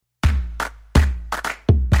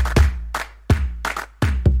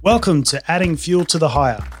Welcome to Adding Fuel to the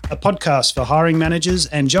Hire, a podcast for hiring managers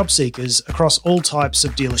and job seekers across all types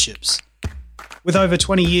of dealerships. With over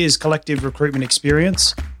 20 years collective recruitment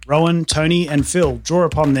experience, Rowan, Tony and Phil draw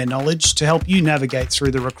upon their knowledge to help you navigate through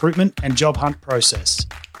the recruitment and job hunt process.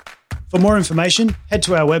 For more information, head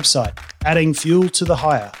to our website,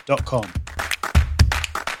 addingfueltothehire.com.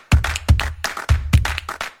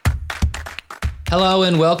 Hello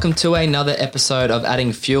and welcome to another episode of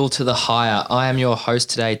Adding Fuel to the Hire. I am your host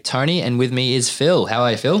today, Tony, and with me is Phil. How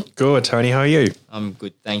are you, Phil? Good, Tony. How are you? I'm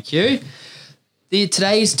good, thank you.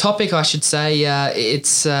 Today's topic, I should say,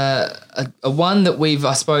 it's a one that we've,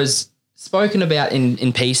 I suppose, spoken about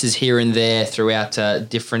in pieces here and there throughout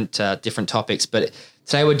different topics, but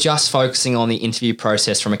today we're just focusing on the interview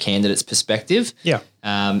process from a candidate's perspective. Yeah.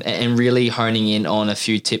 And really honing in on a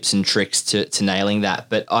few tips and tricks to nailing that.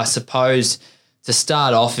 But I suppose to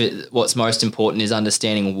start off, what's most important is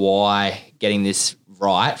understanding why getting this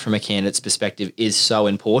right from a candidate's perspective is so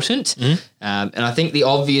important. And I think the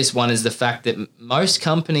obvious one is the fact that most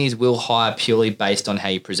companies will hire purely based on how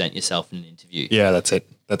you present yourself in an interview. Yeah, that's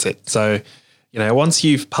it. So, once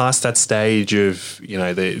you've passed that stage of,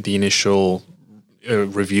 the initial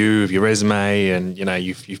review of your resume and,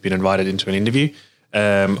 you've been invited into an interview,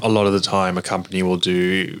 a lot of the time a company will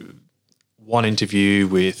do one interview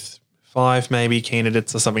with 5 maybe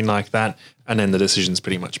candidates or something like that, and then the decision's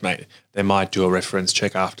pretty much made. They might do a reference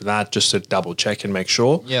check after that just to double check and make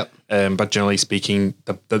sure. Yep. But generally speaking,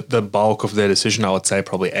 the bulk of their decision, I would say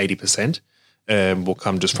probably 80%, will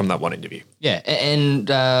come just from that one interview. Yeah,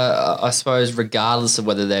 and I suppose regardless of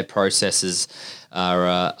whether their processes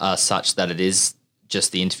are such that it is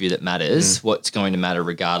just the interview that matters, what's going to matter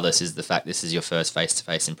regardless is the fact this is your first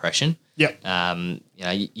face-to-face impression. Yep.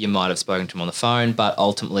 You might have spoken to him on the phone, but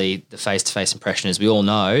ultimately the face-to-face impression, as we all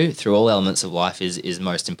know, through all elements of life is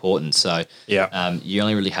most important. So you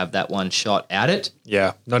only really have that one shot at it.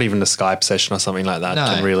 Yeah, not even a Skype session or something like that No.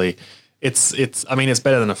 can really – it's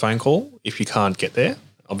better than a phone call if you can't get there,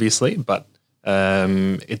 obviously, but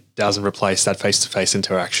it doesn't replace that face-to-face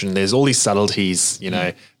interaction. There's all these subtleties,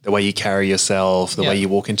 the way you carry yourself, the way you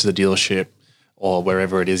walk into the dealership or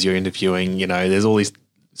wherever it is you're interviewing, there's all these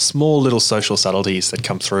small little social subtleties that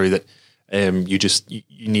come through that you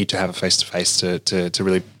need to have a face-to-face to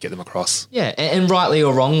really get them across. Yeah, and rightly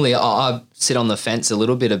or wrongly, I sit on the fence a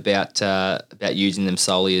little bit about using them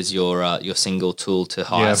solely as your single tool to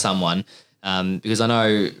hire someone, because I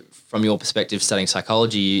know from your perspective studying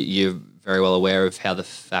psychology, you're very well aware of how the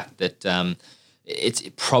fact that it's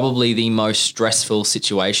probably the most stressful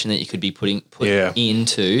situation that you could be put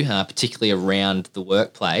into, particularly around the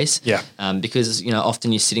workplace. Yeah. Because,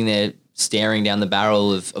 often you're sitting there staring down the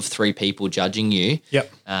barrel of 3 people judging you.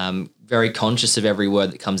 Yep. Very conscious of every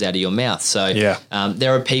word that comes out of your mouth. So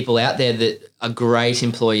there are people out there that are great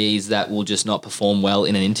employees that will just not perform well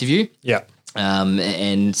in an interview. Yeah.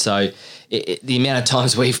 And so the amount of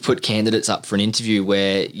times we've put candidates up for an interview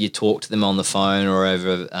where you talk to them on the phone or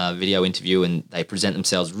over a video interview and they present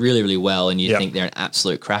themselves really, really well and you think they're an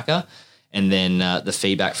absolute cracker. And then the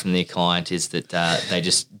feedback from the client is that they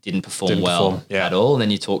just didn't perform at all. And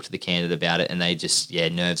then you talk to the candidate about it and they just,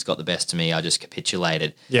 nerves got the best of me. I just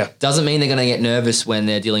capitulated. Yeah. Doesn't mean they're going to get nervous when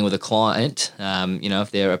they're dealing with a client.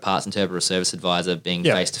 If they're a parts interpreter or service advisor being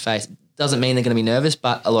face-to-face, doesn't mean they're going to be nervous,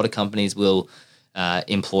 but a lot of companies will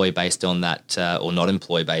employ based on that or not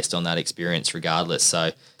employ based on that experience regardless.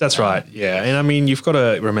 So that's right. Yeah. And you've got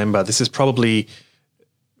to remember this is probably,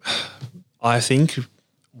 I think,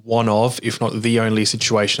 one of, if not the only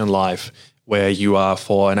situation in life where you are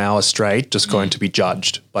for an hour straight just going to be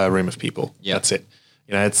judged by a room of people. Yep. That's it.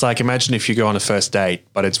 It's like, imagine if you go on a first date,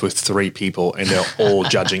 but it's with 3 people and they're all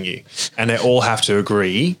judging you and they all have to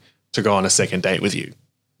agree to go on a second date with you.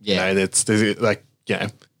 Yeah. It's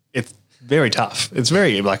very tough. It's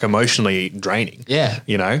very emotionally draining. Yeah.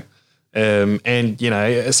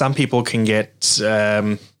 And some people can get,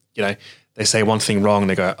 they say one thing wrong and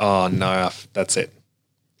they go, oh no, that's it.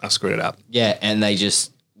 I screwed it up. Yeah. And they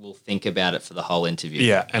just will think about it for the whole interview.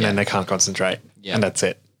 Yeah. And then they can't concentrate. Yeah. And that's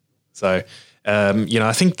it. So,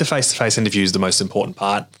 I think the face-to-face interview is the most important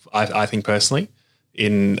part, I think personally,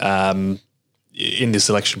 in the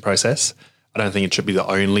selection process. I don't think it should be the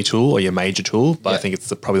only tool or your major tool, but I think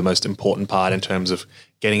it's probably the most important part in terms of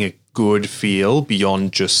getting a good feel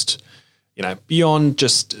beyond just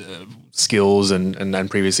skills and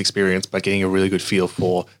previous experience, but getting a really good feel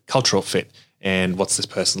for cultural fit and what's this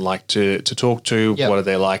person like to talk to, what are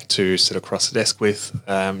they like to sit across the desk with,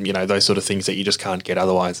 those sort of things that you just can't get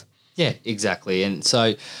otherwise. Yeah, exactly. And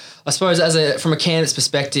so I suppose from a candidate's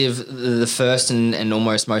perspective, the first and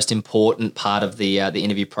almost most important part of the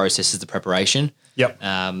interview process is the preparation. Yep.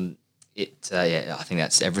 I think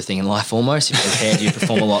that's everything in life almost. If you're prepared, you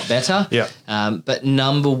perform a lot better. Yeah. But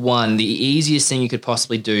number one, the easiest thing you could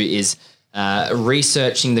possibly do is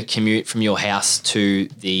researching the commute from your house to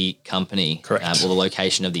the company. Correct. Or the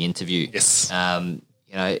location of the interview. Yes.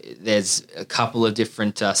 There's a couple of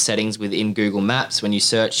different settings within Google Maps. When you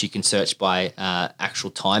search, you can search by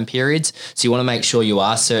actual time periods. So you want to make sure you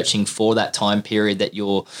are searching for that time period that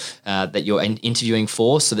you're interviewing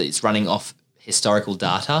for, so that it's running off historical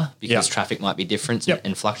data, because traffic might be different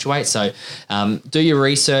and fluctuate. So do your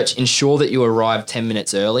research, ensure that you arrive 10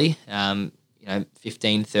 minutes early,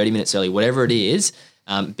 15, 30 minutes early, whatever it is.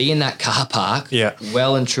 Be in that car park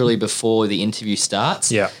well and truly before the interview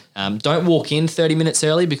starts. Yeah. Don't walk in 30 minutes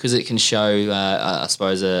early, because it can show, I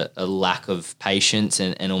suppose, a lack of patience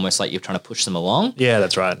and almost like you're trying to push them along. Yeah,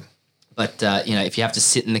 that's right. But, if you have to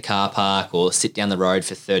sit in the car park or sit down the road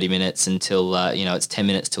for 30 minutes until, it's 10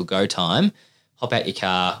 minutes till go time, hop out your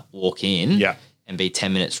car, walk in and be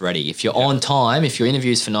 10 minutes ready. If you're on time, if your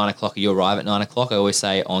interview's for 9 o'clock or you arrive at 9 o'clock, I always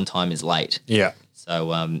say on time is late. Yeah.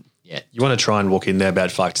 So, you want to try and walk in there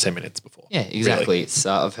about 5 to 10 minutes before. Yeah, exactly. Really. It's,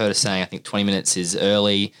 I've heard a saying, I think 20 minutes is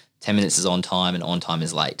early, 10 minutes is on time, and on time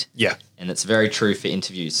is late. Yeah. And it's very true for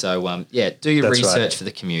interviews. So, do your research for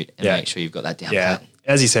the commute and make sure you've got that down pat.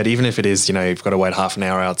 As you said, even if it is, you've got to wait half an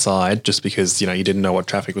hour outside just because, you didn't know what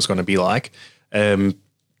traffic was going to be like,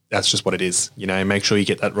 that's just what it is. Make sure you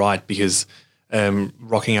get that right, because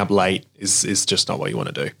rocking up late is just not what you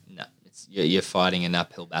want to do. No, you're fighting an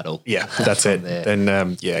uphill battle. Yeah, that's it. There.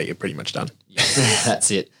 Then, you're pretty much done. Yeah, that's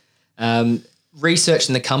it.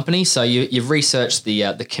 Researching the company. So you've researched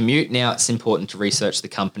the commute. Now it's important to research the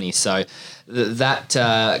company. So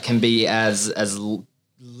that can be as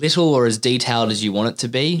little or as detailed as you want it to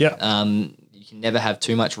be. Yeah. You can never have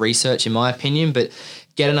too much research, in my opinion, but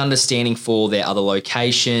get an understanding for their other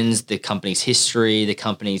locations, the company's history, the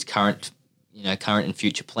company's current and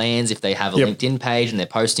future plans. If they have a LinkedIn page and they're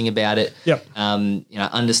posting about it,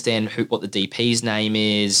 understand what the DP's name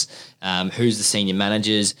is, who's the senior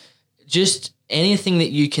managers, just anything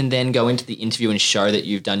that you can then go into the interview and show that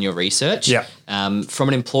you've done your research. Yeah. From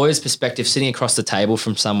an employer's perspective, sitting across the table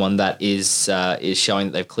from someone that is showing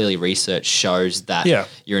that they've clearly researched shows that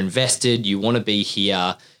you're invested, you want to be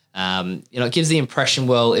here. It gives the impression,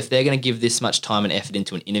 well, if they're going to give this much time and effort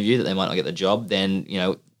into an interview that they might not get the job, then,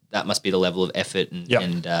 that must be the level of effort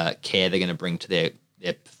and care they're going to bring to their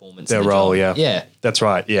performance. Their role, job. Yeah. That's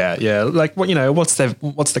right. Yeah. Like, what's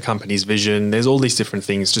the company's vision? There's all these different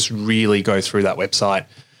things. Just really go through that website,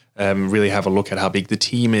 really have a look at how big the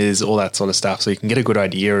team is, all that sort of stuff, so you can get a good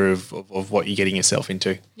idea of what you're getting yourself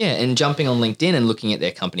into. Yeah, and jumping on LinkedIn and looking at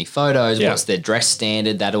their company photos, what's their dress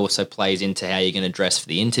standard, that also plays into how you're going to dress for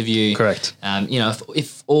the interview. Correct.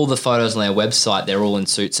 If all the photos on their website, they're all in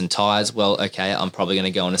suits and ties, well, okay, I'm probably going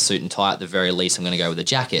to go in a suit and tie. At the very least, I'm going to go with a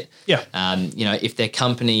jacket. Yeah. If their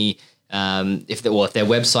company... if their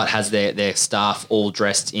website has their staff all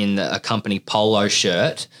dressed in a company polo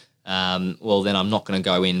shirt, well, then I'm not going to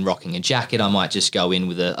go in rocking a jacket. I might just go in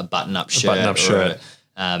with a button-up shirt,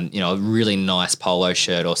 a really nice polo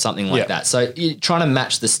shirt or something like that. So you're trying to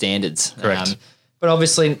match the standards. Correct. But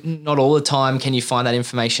obviously not all the time can you find that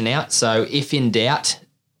information out. So if in doubt,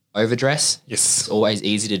 overdress. Yes. It's always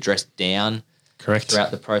easy to dress down. Correct.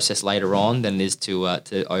 Throughout the process later on than it is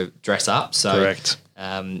to dress up. So correct.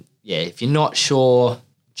 If you're not sure,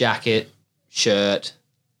 jacket, shirt,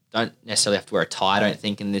 don't necessarily have to wear a tie, I don't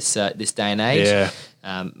think, in this day and age. Yeah.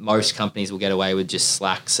 Most companies will get away with just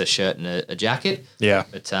slacks, a shirt and a jacket. Yeah.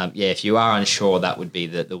 But, if you are unsure, that would be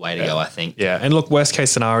the way to go, I think. Yeah. And look, worst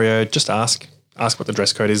case scenario, just ask what the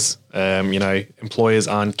dress code is. Employers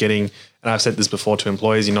aren't getting, and I've said this before to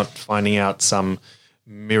employers, you're not finding out some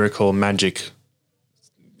miracle magic,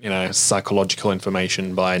 psychological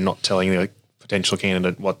information by not telling the potential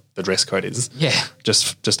candidate what the dress code is. Yeah.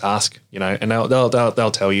 Just ask, and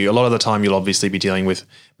they'll tell you. A lot of the time you'll obviously be dealing with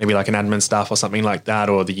maybe like an admin staff or something like that,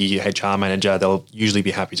 or the HR manager. They'll usually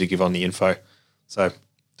be happy to give on the info. So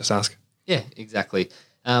just ask. Yeah, exactly.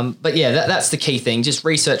 That's the key thing. Just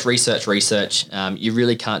research. You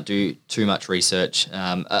really can't do too much research.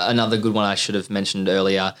 Another good one I should have mentioned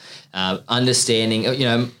earlier,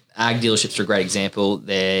 understanding, ag dealerships are a great example.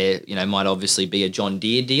 There, might obviously be a John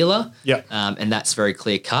Deere dealer. Yeah. And that's very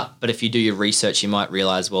clear cut. But if you do your research, you might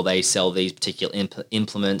realize, well, they sell these particular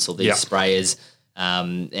implements or these sprayers.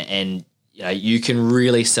 And you can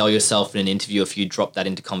really sell yourself in an interview if you drop that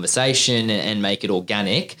into conversation and make it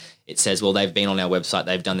organic. It says, well, they've been on our website,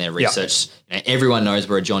 they've done their research. Everyone knows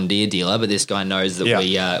we're a John Deere dealer, but this guy knows that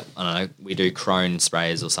we do Krone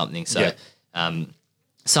sprayers or something. So,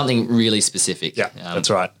 something really specific. Yeah,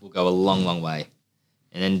 that's right. Will go a long, long way.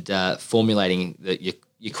 and then formulating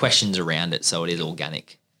your questions around it so it is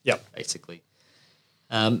organic. Yep. Basically.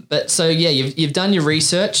 But so yeah, you've done your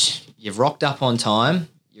research, you've rocked up on time,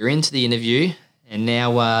 you're into the interview, and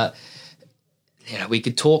now we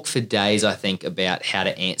could talk for days, I think, about how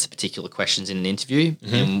to answer particular questions in an interview,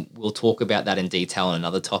 and we'll talk about that in detail on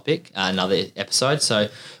another topic, another episode. So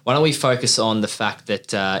why don't we focus on the fact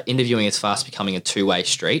that interviewing is fast becoming a two-way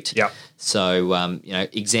street. Yep. So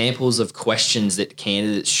examples of questions that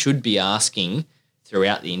candidates should be asking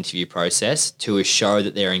throughout the interview process to show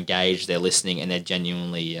that they're engaged, they're listening, and they're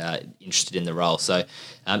genuinely interested in the role. So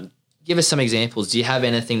give us some examples. Do you have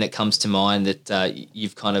anything that comes to mind that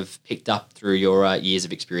you've kind of picked up through your years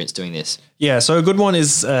of experience doing this? Yeah, so a good one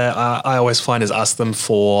is I always find is ask them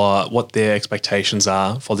for what their expectations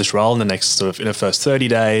are for this role in the next in the first 30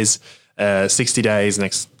 days, 60 days,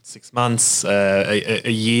 next 6 months, a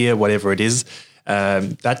year, whatever it is.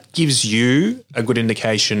 That gives you a good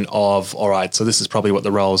indication of, all right, so this is probably what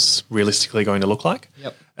the role's realistically going to look like.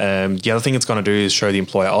 Yep. The other thing it's going to do is show the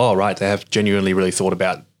employer, oh, right, they have genuinely really thought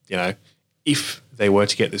about, if they were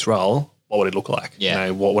to get this role, what would it look like? Yeah.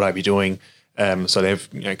 What would I be doing? So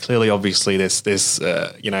they've, clearly, obviously, there's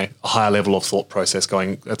a higher level of thought process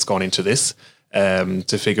that's gone into this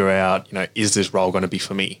to figure out, is this role going to be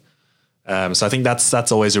for me? So I think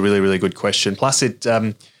that's always a really, really good question. Plus,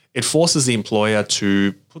 it forces the employer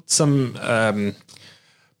to put some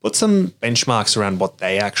benchmarks around what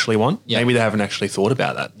they actually want. Yep. Maybe they haven't actually thought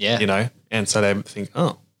about that. Yeah. And so they think,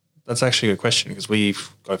 oh, that's actually a good question because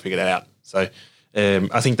we've got to figure that out. So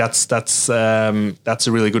I think that's a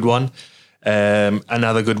really good one.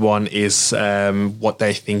 Another good one is what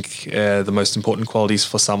they think the most important qualities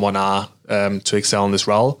for someone are to excel in this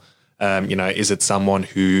role. Is it someone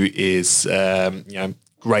who is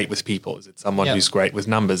great with people? Is it someone who's great with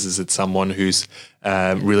numbers? Is it someone who's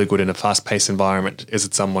really good in a fast-paced environment? Is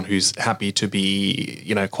it someone who's happy to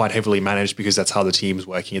be quite heavily managed because that's how the team's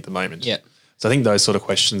working at the moment? Yeah. So I think those sort of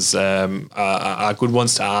questions are good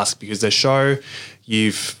ones to ask because they show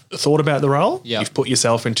you've thought about the role, you've put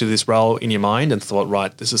yourself into this role in your mind and thought,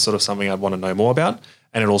 right, this is sort of something I'd want to know more about.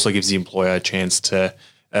 And it also gives the employer a chance to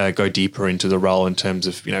go deeper into the role in terms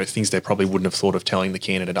of, things they probably wouldn't have thought of telling the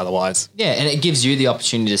candidate otherwise. Yeah, and it gives you the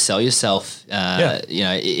opportunity to sell yourself.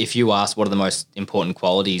 If you ask what are the most important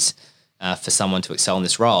qualities for someone to excel in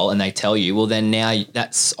this role and they tell you, well, then now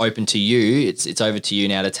that's open to you. It's over to you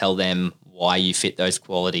now to tell them why you fit those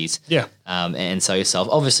qualities. Yeah. And sell yourself.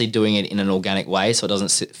 Obviously doing it in an organic way so it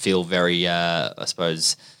doesn't feel very,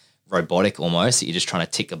 robotic almost, that you're just trying to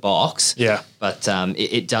tick a box. Yeah. But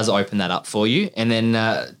it does open that up for you. And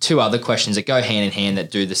then two other questions that go hand in hand that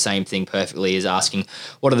do the same thing perfectly is asking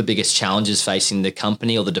what are the biggest challenges facing the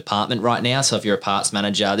company or the department right now? So if you're a parts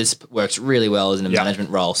manager, this works really well as in a management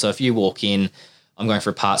role. So if you walk in, I'm going for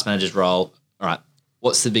a parts manager's role, all right,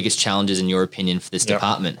 what's the biggest challenges in your opinion for this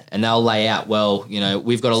department? And they'll lay out, well,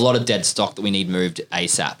 we've got a lot of dead stock that we need moved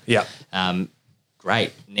ASAP. Yeah.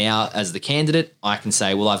 Great. Now, as the candidate, I can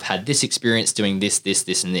say, well, I've had this experience doing this, this,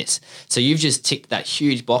 this, and this. So you've just ticked that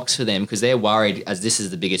huge box for them because they're worried as this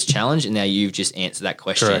is the biggest challenge, and now you've just answered that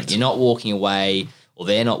question. Correct. You're not walking away, or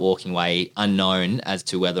they're not walking away unknown as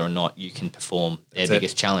to whether or not you can perform their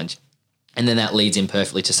biggest challenge. And then that leads in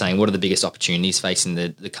perfectly to saying, what are the biggest opportunities facing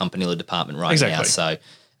the company or the department right now? So,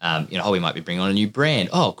 we might be bringing on a new brand.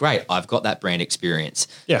 Oh, great. I've got that brand experience.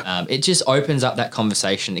 Yeah. It just opens up that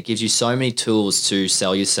conversation. It gives you so many tools to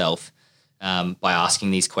sell yourself by asking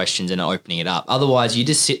these questions and opening it up. Otherwise, you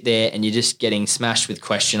just sit there and you're just getting smashed with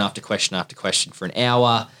question after question after question for an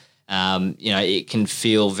hour. It can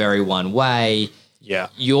feel very one way. Yeah.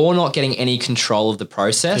 You're not getting any control of the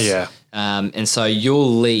process. Yeah. And so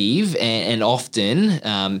you'll leave and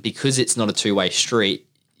often, because it's not a two-way street,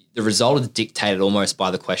 the result is dictated almost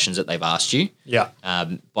by the questions that they've asked you. Yeah.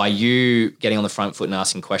 By you getting on the front foot and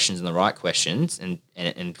asking questions and the right questions and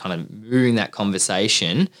kind of moving that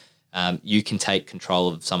conversation, you can take control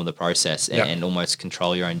of some of the process and almost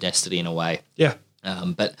control your own destiny in a way. Yeah.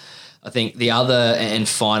 But I think the other and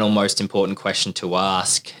final most important question to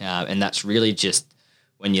ask, and that's really just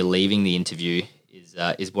when you're leaving the interview,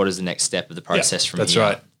 is what is the next step of the process from that's here?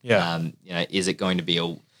 That's right. Yeah. Is it going to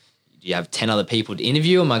be do you have 10 other people to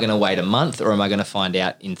interview? Am I going to wait a month or am I going to find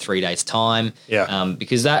out in 3 days' time? Yeah.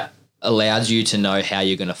 Because that allows you to know how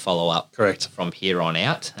you're going to follow up from here on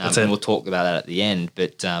out. And we'll talk about that at the end.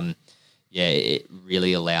 But, it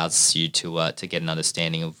really allows you to get an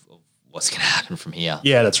understanding of what's going to happen from here.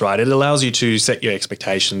 Yeah, that's right. It allows you to set your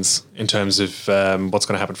expectations in terms of what's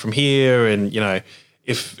going to happen from here. And,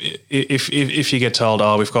 if you get told,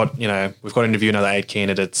 we've got to interview another 8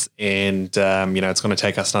 candidates, and it's going to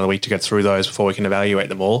take us another week to get through those before we can evaluate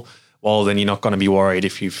them all. Well, then you're not going to be worried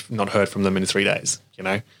if you've not heard from them in 3 days.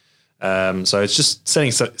 So it's just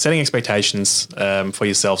setting expectations for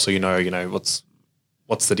yourself, so you know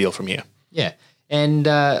what's the deal from here. Yeah, and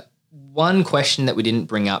one question that we didn't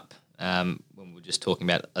bring up when we were just talking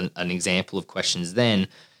about an example of questions then.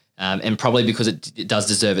 And probably because it does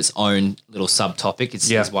deserve its own little subtopic,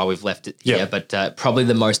 it's why we've left it here. Yeah. But probably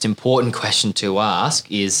the most important question to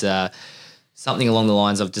ask is something along the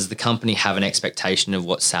lines of, does the company have an expectation of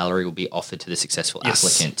what salary will be offered to the successful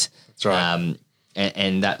applicant? That's right.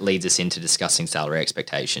 And that leads us into discussing salary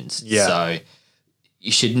expectations. Yeah. So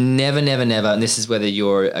you should never, and this is whether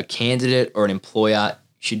you're a candidate or an employer,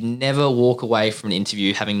 you should never walk away from an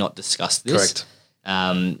interview having not discussed this.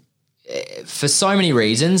 Correct. For so many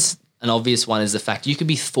reasons. An obvious one is the fact you could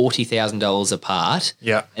be $40,000 apart,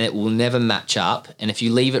 and it will never match up. And if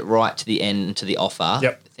you leave it right to the end, to the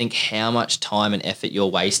offer, think how much time and effort you're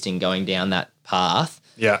wasting going down that path.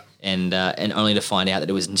 Yeah, and only to find out that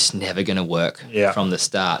it was just never going to work from the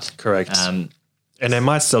start. Correct. And they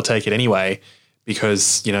might still take it anyway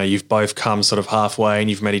because you've both come sort of halfway and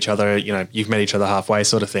you've met each other. You've met each other halfway,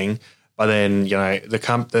 sort of thing. But then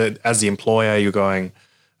as the employer, you're going,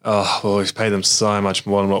 oh, well, we've paid them so much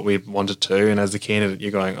more than what we wanted to. And as the candidate, you're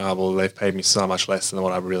going, oh, well, they've paid me so much less than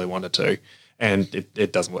what I really wanted to. And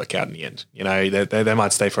it doesn't work out in the end. They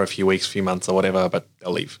might stay for a few weeks, few months or whatever, but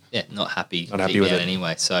they'll leave. Yeah, not happy with it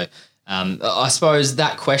anyway. So I suppose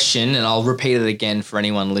that question, and I'll repeat it again for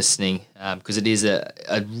anyone listening, because it is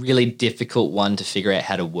a really difficult one to figure out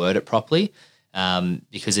how to word it properly.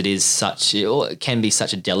 Because it can be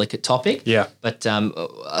such a delicate topic. Yeah. But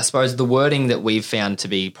I suppose the wording that we've found to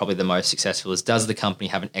be probably the most successful is, does the company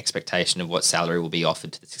have an expectation of what salary will be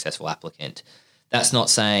offered to the successful applicant? That's not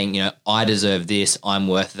saying, I deserve this, I'm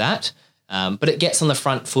worth that. But it gets on the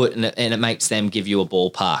front foot and it makes them give you a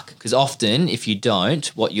ballpark. Because often if you don't,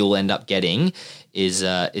 what you'll end up getting is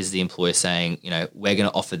the employer saying, we're going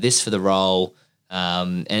to offer this for the role,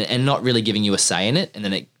 and not really giving you a say in it. And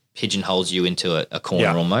then it pigeonholes you into a corner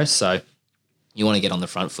almost. So you want to get on the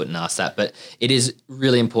front foot and ask that. But it is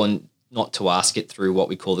really important not to ask it through what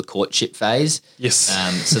we call the courtship phase. Yes.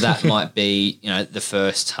 So that might be, the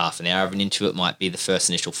first half an hour of an interview. It might be the first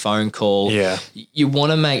initial phone call. Yeah. You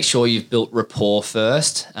want to make sure you've built rapport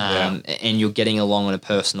first, and you're getting along on a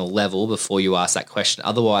personal level before you ask that question.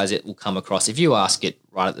 Otherwise, it will come across, if you ask it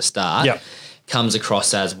right at the start, comes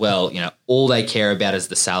across as, well, all they care about is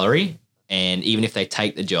the salary. And even if they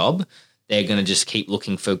take the job, they're going to just keep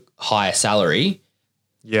looking for higher salary.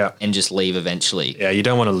 Yeah. And just leave eventually. Yeah, you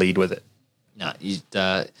don't want to lead with it. No,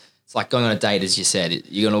 it's like going on a date, as you said.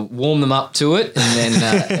 You're going to warm them up to it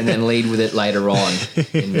and then lead with it later on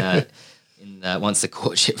once the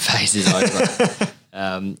courtship phase is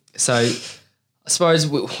over. So I suppose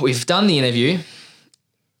we've done the interview,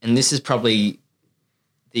 and this is probably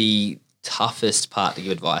the toughest part to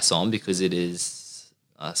give advice on because it is,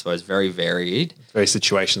 I suppose, very varied. Very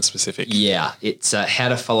situation specific. Yeah, it's how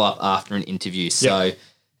to follow up after an interview. So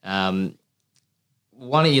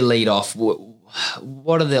why don't you lead off?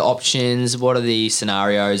 What are the options? What are the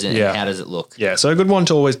scenarios, and how does it look? Yeah, so a good one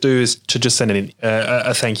to always do is to just send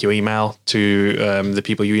a thank you email to the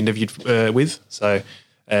people you interviewed with. So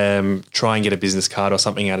try and get a business card or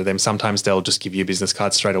something out of them. Sometimes they'll just give you a business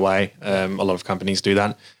card straight away. A lot of companies do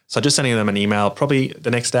that. So just sending them an email probably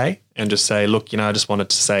the next day and just say, look, I just wanted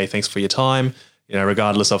to say thanks for your time.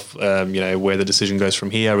 Regardless of, where the decision goes from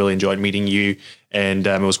here, I really enjoyed meeting you, and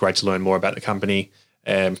it was great to learn more about the company.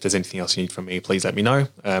 If there's anything else you need from me, please let me know.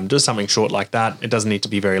 Just something short like that. It doesn't need to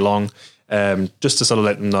be very long. Just to sort of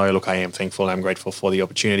let them know, look, I am thankful and I'm grateful for the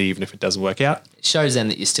opportunity, even if it doesn't work out. It shows them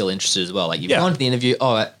that you're still interested as well. Like, you've gone to the interview.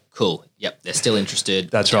 Oh, cool. Yep, they're still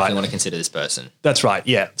interested. That's right. They want to consider this person. That's right.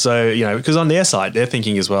 Yeah. So, because on their side, they're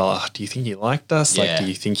thinking as well, do you think he liked us? Yeah. Like, do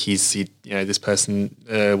you think this person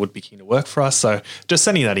would be keen to work for us? So just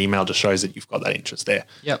sending that email just shows that you've got that interest there.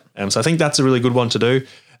 Yep. So I think that's a really good one to do.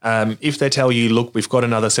 If they tell you, look, we've got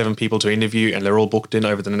another 7 people to interview and they're all booked in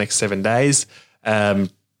over the next 7 days,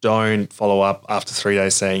 don't follow up after 3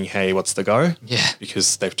 days saying, hey, what's the go? Yeah.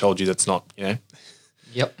 Because they've told you that's not,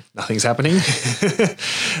 Yep. nothing's happening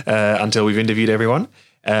until we've interviewed everyone.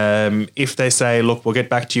 If they say, look, we'll get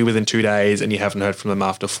back to you within 2 days and you haven't heard from them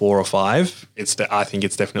after 4 or 5, I think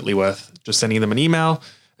it's definitely worth just sending them an email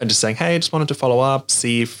and just saying, hey, I just wanted to follow up,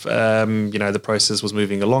 see if, the process was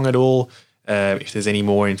moving along at all. If there's any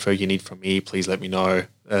more info you need from me, please let me know.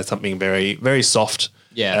 Something very, very soft,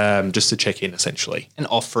 just to check in essentially. And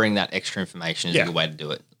offering that extra information is a good way to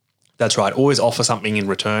do it. That's right. Always offer something in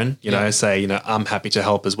return, you know, say, I'm happy to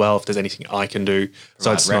help as well if there's anything I can do.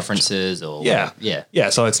 So it's references or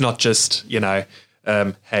So it's not just,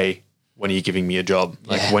 hey, when are you giving me a job?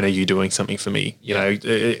 Like, when are you doing something for me? You know,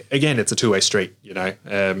 again, it's a two-way street,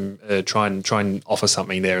 try and offer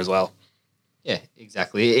something there as well. Yeah,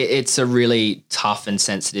 exactly. It's a really tough and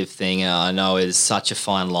sensitive thing. I know is such a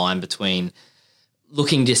fine line between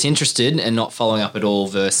looking disinterested and not following up at all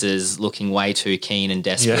versus looking way too keen and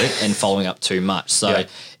desperate and following up too much. So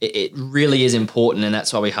it really is important, and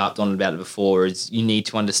that's why we harped on about it before, is you need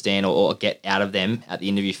to understand or get out of them at the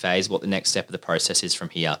interview phase what the next step of the process is from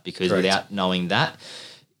here, because without knowing that,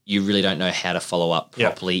 you really don't know how to follow up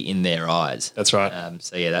properly in their eyes. That's right.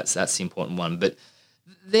 That's the important one. But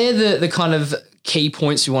they're the kind of key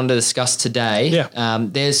points we wanted to discuss today.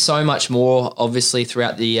 There's so much more, obviously,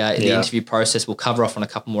 throughout the interview process. We'll cover off on a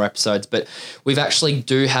couple more episodes, but we've actually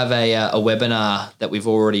do have a webinar that we've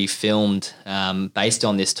already filmed based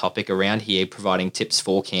on this topic around here, providing tips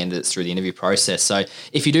for candidates through the interview process. So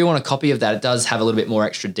if you do want a copy of that, it does have a little bit more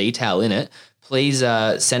extra detail in it. Please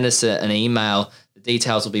send us an email.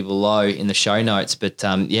 Details will be below in the show notes. But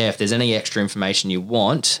if there's any extra information you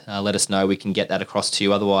want, let us know. We can get that across to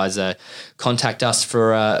you. Otherwise, contact us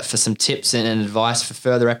for some tips and advice for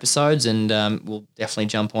further episodes, and we'll definitely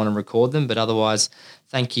jump on and record them. But otherwise,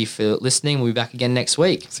 thank you for listening. We'll be back again next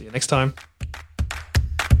week. See you next time.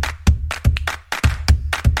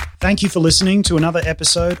 Thank you for listening to another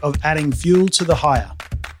episode of Adding Fuel to the Hire.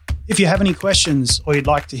 If you have any questions or you'd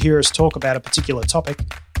like to hear us talk about a particular topic,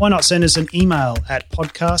 why not send us an email at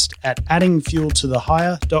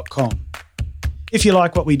podcast@addingfueltothehire.com. If you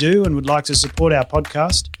like what we do and would like to support our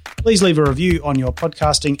podcast, please leave a review on your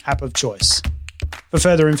podcasting app of choice. For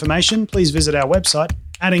further information, please visit our website,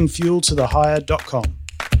 addingfueltothehire.com.